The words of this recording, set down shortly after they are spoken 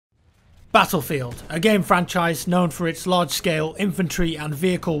Battlefield, a game franchise known for its large-scale infantry and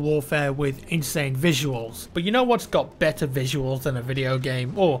vehicle warfare with insane visuals. But you know what's got better visuals than a video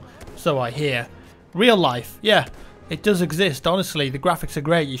game? Or so I hear. Real life. Yeah, it does exist. Honestly, the graphics are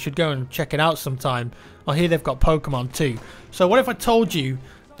great. You should go and check it out sometime. I hear they've got Pokemon too. So what if I told you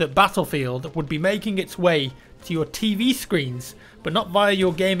that Battlefield would be making its way to your TV screens, but not via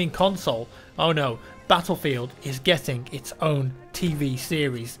your gaming console? Oh no, Battlefield is getting its own TV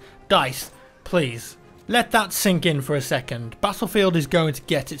series. DICE, please. Let that sink in for a second. Battlefield is going to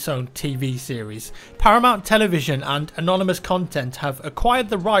get its own TV series. Paramount Television and Anonymous Content have acquired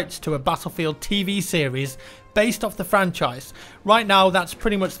the rights to a Battlefield TV series based off the franchise. Right now, that's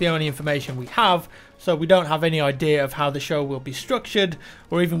pretty much the only information we have, so we don't have any idea of how the show will be structured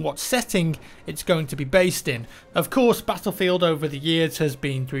or even what setting it's going to be based in. Of course, Battlefield over the years has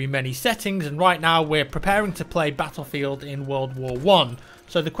been through many settings, and right now we're preparing to play Battlefield in World War I.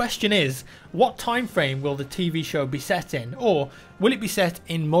 So the question is, what time frame will the TV show be set in, or will it be set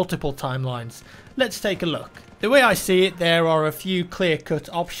in multiple timelines? Let's take a look. The way I see it, there are a few clear-cut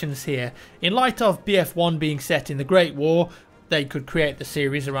options here. In light of BF1 being set in the Great War, they could create the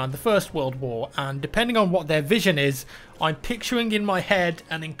series around the First World War, and depending on what their vision is, I'm picturing in my head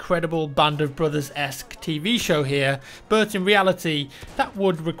an incredible Band of Brothers-esque TV show here, but in reality that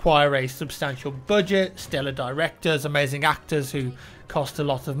would require a substantial budget, stellar directors, amazing actors who cost a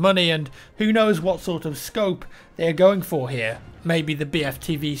lot of money, and who knows what sort of scope they're going for here. Maybe the BF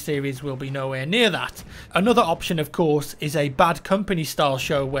TV series will be nowhere near that. Another option, of course, is a Bad Company style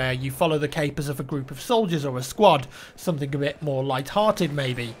show where you follow the capers of a group of soldiers or a squad, something a bit more light-hearted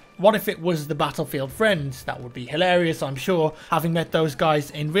maybe. What if it was the Battlefield Friends? That would be hilarious, I'm sure. Having met those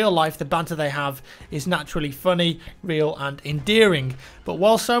guys in real life, the banter they have is naturally funny, real and endearing. But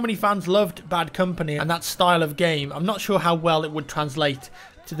while so many fans loved Bad Company and that style of game, I'm not sure how well it would translate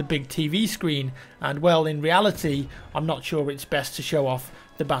to the big TV screen, and well, in reality, I'm not sure it's best to show off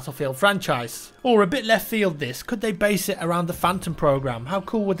the Battlefield franchise. Or a bit left field this, could they base it around the Phantom program? How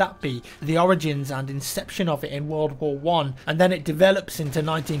cool would that be? The origins and inception of it in World War I, and then it develops into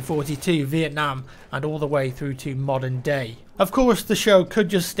 1942, Vietnam, and all the way through to modern day. Of course, the show could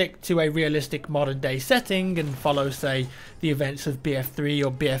just stick to a realistic modern day setting and follow, say, the events of BF3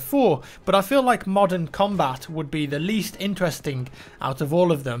 or BF4, but I feel like modern combat would be the least interesting out of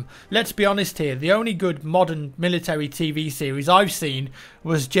all of them. Let's be honest here, the only good modern military TV series I've seen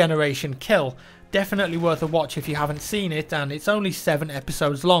was Generation Kill. Definitely worth a watch if you haven't seen it, and it's only 7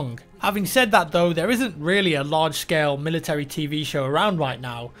 episodes long. Having said that though, there isn't really a large-scale military TV show around right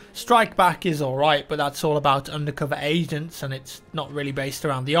now. Strike Back is alright, but that's all about undercover agents and it's not really based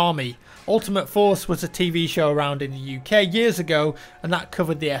around the army. Ultimate Force was a TV show around in the UK years ago, and that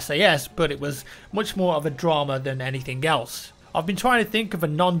covered the SAS, but it was much more of a drama than anything else. I've been trying to think of a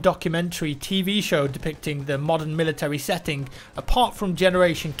non-documentary TV show depicting the modern military setting apart from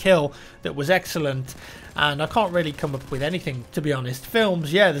Generation Kill that was excellent, and I can't really come up with anything, to be honest.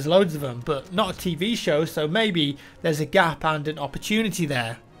 Films, yeah, there's loads of them, but not a TV show, so maybe there's a gap and an opportunity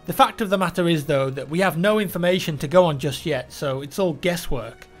there. The fact of the matter is though that we have no information to go on just yet, so it's all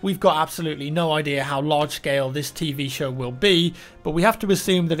guesswork. We've got absolutely no idea how large scale this TV show will be, but we have to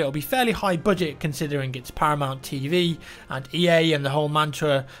assume that it'll be fairly high budget considering it's Paramount TV, and EA and the whole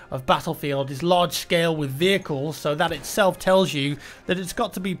mantra of Battlefield is large scale with vehicles, so that itself tells you that it's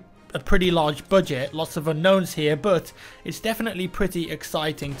got to be a pretty large budget. Lots of unknowns here, but it's definitely pretty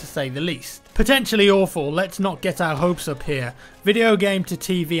exciting to say the least. Potentially awful, let's not get our hopes up here. Video game to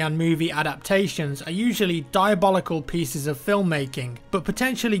TV and movie adaptations are usually diabolical pieces of filmmaking, but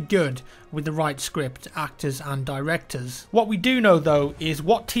potentially good with the right script, actors and directors. What we do know though is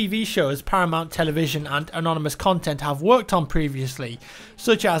what TV shows Paramount Television and Anonymous Content have worked on previously,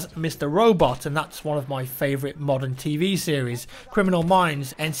 such as Mr. Robot, and that's one of my favourite modern TV series, Criminal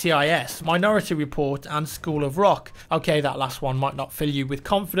Minds, NCIS, Minority Report and School of Rock. Okay, that last one might not fill you with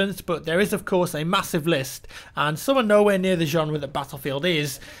confidence, but there is of course a massive list, and some are nowhere near the genre that Battlefield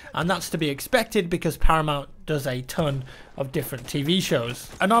is, and that's to be expected because Paramount does a ton of different TV shows.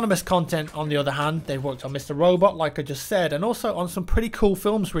 Anonymous Content, on the other hand, they've worked on Mr. Robot, like I just said, and also on some pretty cool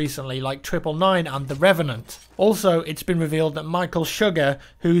films recently, like 999 and The Revenant. Also, it's been revealed that Michael Sugar,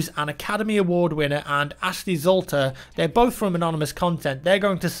 who's an Academy Award winner, and Ashley Zolter, they're both from Anonymous Content, they're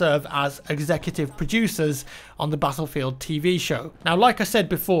going to serve as executive producers on the Battlefield TV show. Now, like I said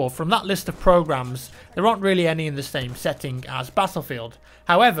before, from that list of programs, there aren't really any in the same setting as Battlefield.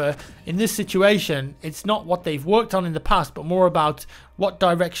 However, in this situation, it's not what they've worked on in the past, but more about what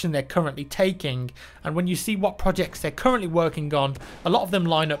direction they're currently taking, and when you see what projects they're currently working on, a lot of them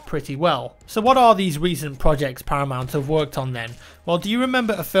line up pretty well. So what are these recent projects Paramount have worked on then? Well, do you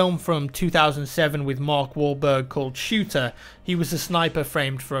remember a film from 2007 with Mark Wahlberg called Shooter? He was a sniper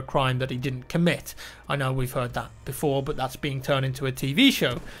framed for a crime that he didn't commit. I know we've heard that before, but that's being turned into a TV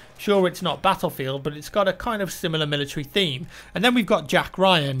show. Sure, it's not Battlefield, but it's got a kind of similar military theme. And then we've got Jack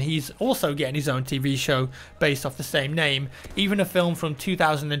Ryan. He's also getting his own TV show based off the same name. Even a film from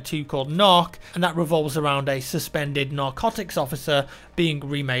 2002 called Narc, and that revolves around a suspended narcotics officer being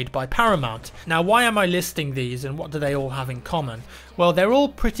remade by Paramount. Now, why am I listing these and what do they all have in common? Well, they're all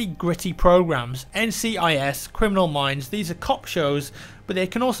pretty gritty programs. NCIS, Criminal Minds, these are cop shows, but they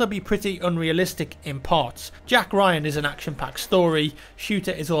can also be pretty unrealistic in parts. Jack Ryan is an action-packed story,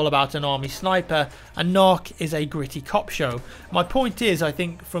 Shooter is all about an army sniper, and Narc is a gritty cop show. My point is, I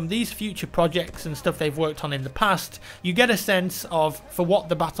think from these future projects and stuff they've worked on in the past, you get a sense of for what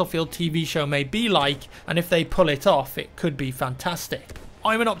the Battlefield TV show may be like, and if they pull it off, it could be fantastic.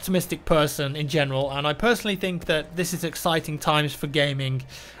 I'm an optimistic person in general, and I personally think that this is exciting times for gaming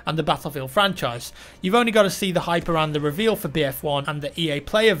and the Battlefield franchise. You've only got to see the hype around the reveal for BF1 and the EA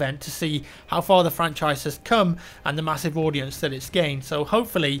Play event to see how far the franchise has come and the massive audience that it's gained, so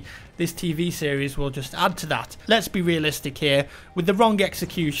hopefully this TV series will just add to that. Let's be realistic here. With the wrong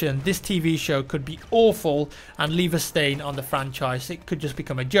execution, this TV show could be awful and leave a stain on the franchise. It could just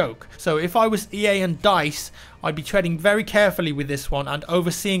become a joke. So if I was EA and DICE, I'd be treading very carefully with this one and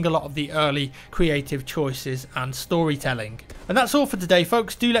overseeing a lot of the early creative choices and storytelling. And that's all for today,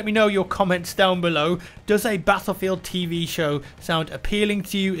 folks. Do let me know your comments down below. Does a Battlefield TV show sound appealing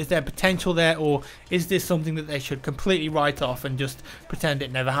to you? Is there potential there, or is this something that they should completely write off and just pretend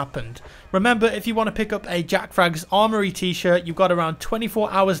it never happened? Remember, if you want to pick up a Jack Frags Armory t-shirt, you've got around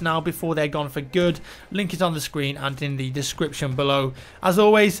 24 hours now before they're gone for good. Link is on the screen and in the description below. As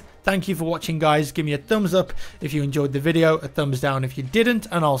always, thank you for watching, guys. Give me a thumbs up if you enjoyed the video, a thumbs down if you didn't,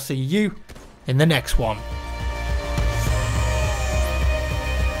 and I'll see you in the next one.